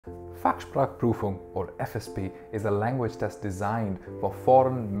Fachsprachprüfung, or FSP, is a language test designed for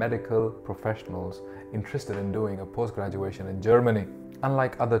foreign medical professionals interested in doing a post-graduation in Germany.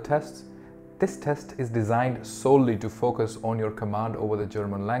 Unlike other tests, this test is designed solely to focus on your command over the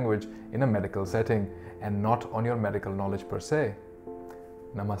German language in a medical setting and not on your medical knowledge per se.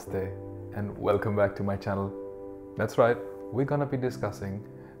 Namaste and welcome back to my channel. That's right, we're gonna be discussing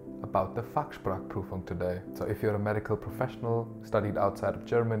about the Fachsprachprüfung today. So if you're a medical professional, studied outside of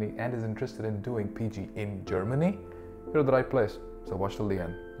Germany and is interested in doing PG in Germany, you're at the right place. So watch till the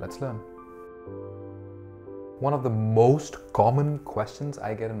end. Let's learn. One of the most common questions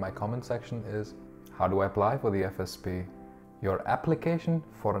I get in my comment section is, how do I apply for the FSP? Your application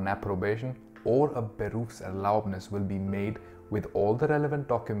for an approbation or a Berufserlaubnis will be made with all the relevant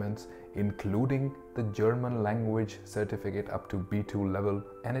documents, including the German language certificate up to B2 level,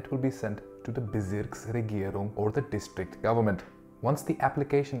 and it will be sent to the Bezirksregierung or the district government. Once the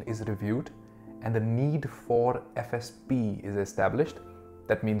application is reviewed and the need for FSP is established,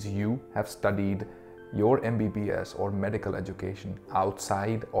 that means you have studied your MBBS or medical education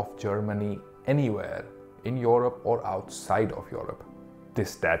outside of Germany anywhere in Europe or outside of Europe.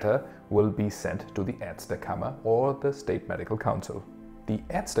 This data will be sent to the Ärztekammer or the State Medical Council. The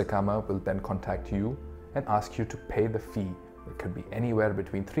Ärztekammer will then contact you and ask you to pay the fee. It could be anywhere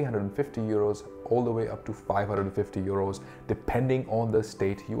between 350 euros all the way up to 550 euros, depending on the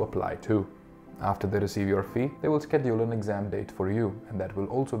state you apply to. After they receive your fee, they will schedule an exam date for you, and that will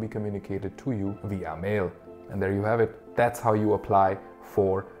also be communicated to you via mail. And there you have it. That's how you apply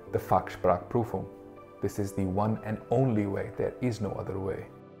for the Fachsprachprüfung. This is the one and only way. There is no other way.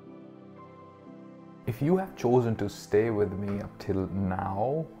 If you have chosen to stay with me up till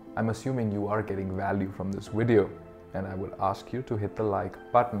now, I'm assuming you are getting value from this video, and I will ask you to hit the like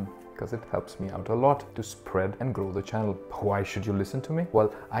button because it helps me out a lot to spread and grow the channel. Why should you listen to me?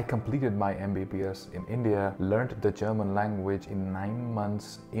 Well, I completed my MBBS in India, learned the German language in 9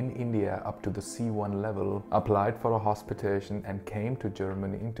 months in India up to the C1 level, applied for a hospitation and came to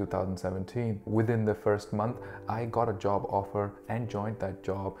Germany in 2017. Within the first month, I got a job offer and joined that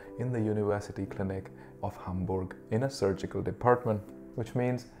job in the University Clinic of Hamburg in a surgical department, which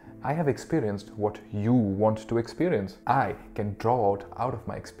means I have experienced what you want to experience. I can draw out of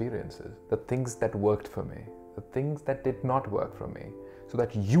my experiences the things that worked for me, the things that did not work for me, so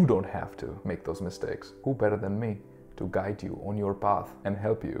that you don't have to make those mistakes. Who better than me to guide you on your path and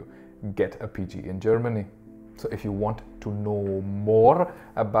help you get a PG in Germany? So if you want to know more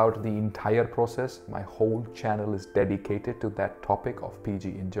about the entire process, my whole channel is dedicated to that topic of PG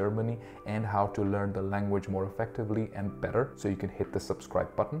in Germany and how to learn the language more effectively and better. So you can hit the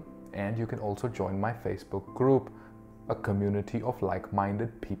subscribe button, and you can also join my Facebook group, a community of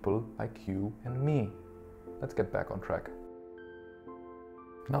like-minded people like you and me. Let's get back on track.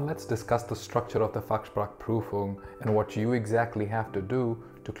 Now let's discuss the structure of the Fachsprachprüfung and what you exactly have to do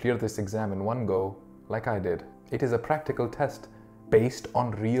to clear this exam in one go, like I did. It is a practical test based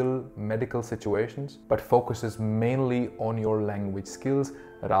on real medical situations, but focuses mainly on your language skills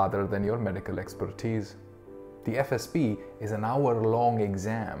rather than your medical expertise. The FSP is an hour-long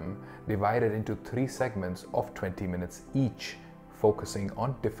exam divided into 3 segments of 20 minutes each, focusing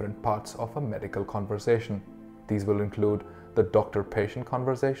on different parts of a medical conversation. These will include the doctor-patient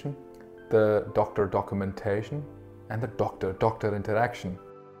conversation, the doctor documentation, and the doctor-doctor interaction.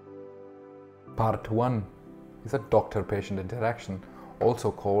 Part 1 is a doctor-patient interaction,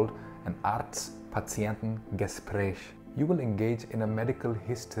 also called an Arzt-Patienten-Gespräch. You will engage in a medical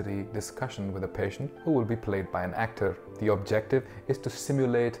history discussion with a patient who will be played by an actor. The objective is to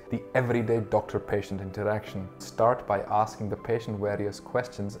simulate the everyday doctor-patient interaction. Start by asking the patient various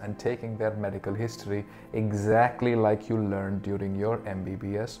questions and taking their medical history exactly like you learned during your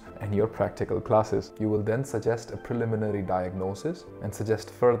MBBS and your practical classes. You will then suggest a preliminary diagnosis and suggest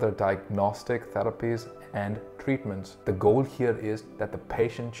further diagnostic therapies and treatments. The goal here is that the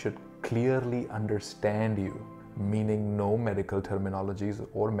patient should clearly understand you, meaning no medical terminologies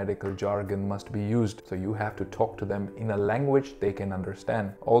or medical jargon must be used. So you have to talk to them in a language they can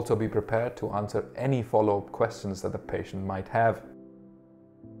understand. Also be prepared to answer any follow-up questions that the patient might have.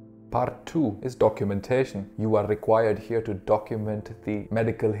 Part 2 is documentation. You are required here to document the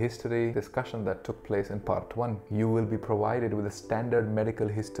medical history discussion that took place in Part 1. You will be provided with a standard medical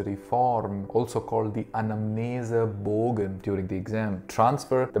history form, also called the Anamnesebogen, during the exam.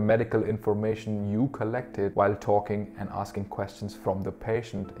 Transfer the medical information you collected while talking and asking questions from the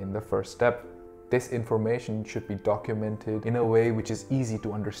patient in the first step. This information should be documented in a way which is easy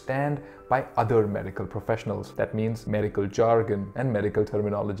to understand by other medical professionals. That means medical jargon and medical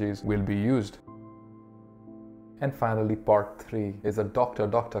terminologies will be used. And finally, part 3 is a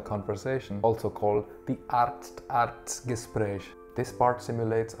doctor-doctor conversation, also called the Arzt-Arzt-Gespräch. This part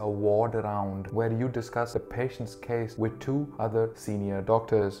simulates a ward round where you discuss the patient's case with 2 other senior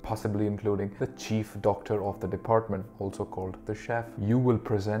doctors, possibly including the chief doctor of the department, also called the chef. You will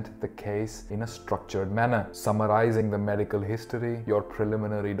present the case in a structured manner, summarizing the medical history, your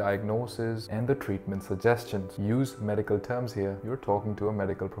preliminary diagnosis, and the treatment suggestions. Use medical terms here. You're talking to a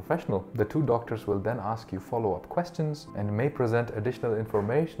medical professional. The 2 doctors will then ask you follow-up questions and may present additional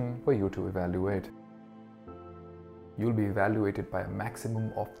information for you to evaluate. You'll be evaluated by a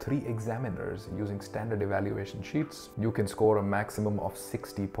maximum of 3 examiners using standard evaluation sheets. You can score a maximum of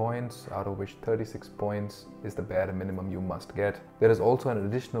 60 points, out of which 36 points is the bare minimum you must get. There is also an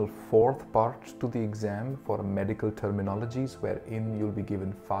additional 4th part to the exam for medical terminologies, wherein you'll be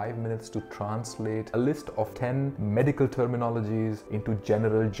given 5 minutes to translate a list of 10 medical terminologies into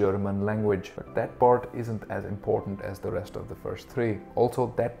general German language. But that part isn't as important as the rest of the first 3.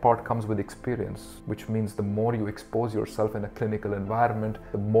 Also, that part comes with experience, which means the more you expose yourself in a clinical environment,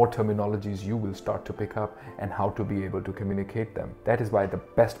 the more terminologies you will start to pick up and how to be able to communicate them. That is why the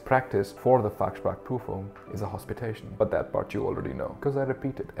best practice for the Fachsprachprüfung is a hospitation. But that part you already know, because I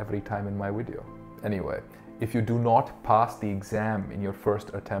repeat it every time in my video. Anyway, if you do not pass the exam in your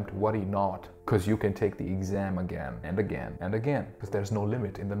first attempt, worry not, because you can take the exam again and again and again, because there's no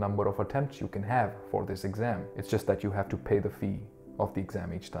limit in the number of attempts you can have for this exam. It's just that you have to pay the fee of the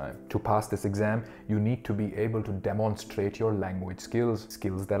exam each time. To pass this exam, you need to be able to demonstrate your language skills,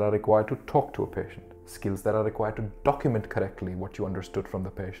 skills that are required to talk to a patient, skills that are required to document correctly what you understood from the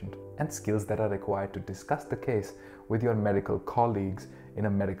patient, and skills that are required to discuss the case with your medical colleagues in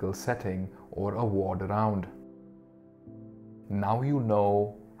a medical setting or a ward round. Now you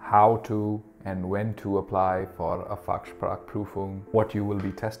know how to and when to apply for a Fachsprachprüfung, what you will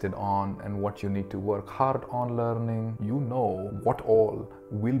be tested on and what you need to work hard on learning. You know what all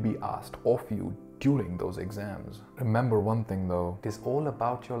will be asked of you during those exams. Remember one thing though, it is all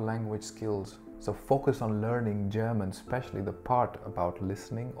about your language skills. So focus on learning German, especially the part about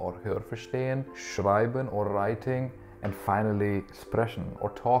listening or Hörverstehen, schreiben or writing, and finally sprechen or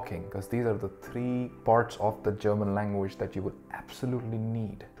talking, because these are the 3 parts of the German language that you would absolutely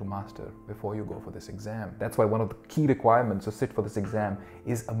need to master before you go for this exam. That's why one of the key requirements to sit for this exam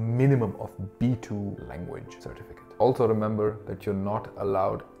is a minimum of B2 language certificate. Also remember that you're not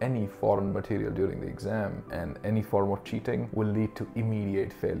allowed any foreign material during the exam, and any form of cheating will lead to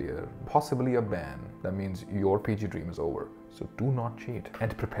immediate failure, possibly a ban. That means your PG dream is over. So do not cheat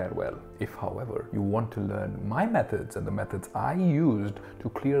and prepare well. If, however, you want to learn my methods and the methods I used to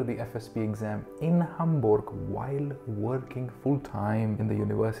clear the FSP exam in Hamburg while working full-time in the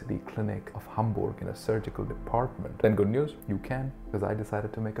University Clinic of Hamburg in a surgical department, then good news, you can, because I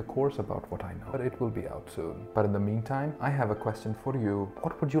decided to make a course about what I know. But it will be out soon. But in the meantime, I have a question for you.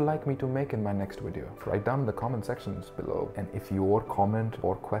 What would you like me to make in my next video? Write down in the comment sections below. And if your comment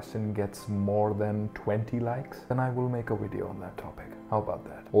or question gets more than 20 likes, then I will make a video on that topic. How about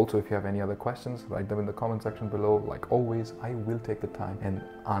that? Also, if you have any other questions, write them in the comment section below. Like always, I will take the time and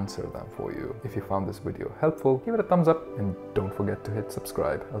answer them for you. If you found this video helpful, give it a thumbs up and don't forget to hit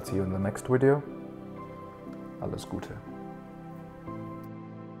subscribe. I'll see you in the next video. Alles Gute.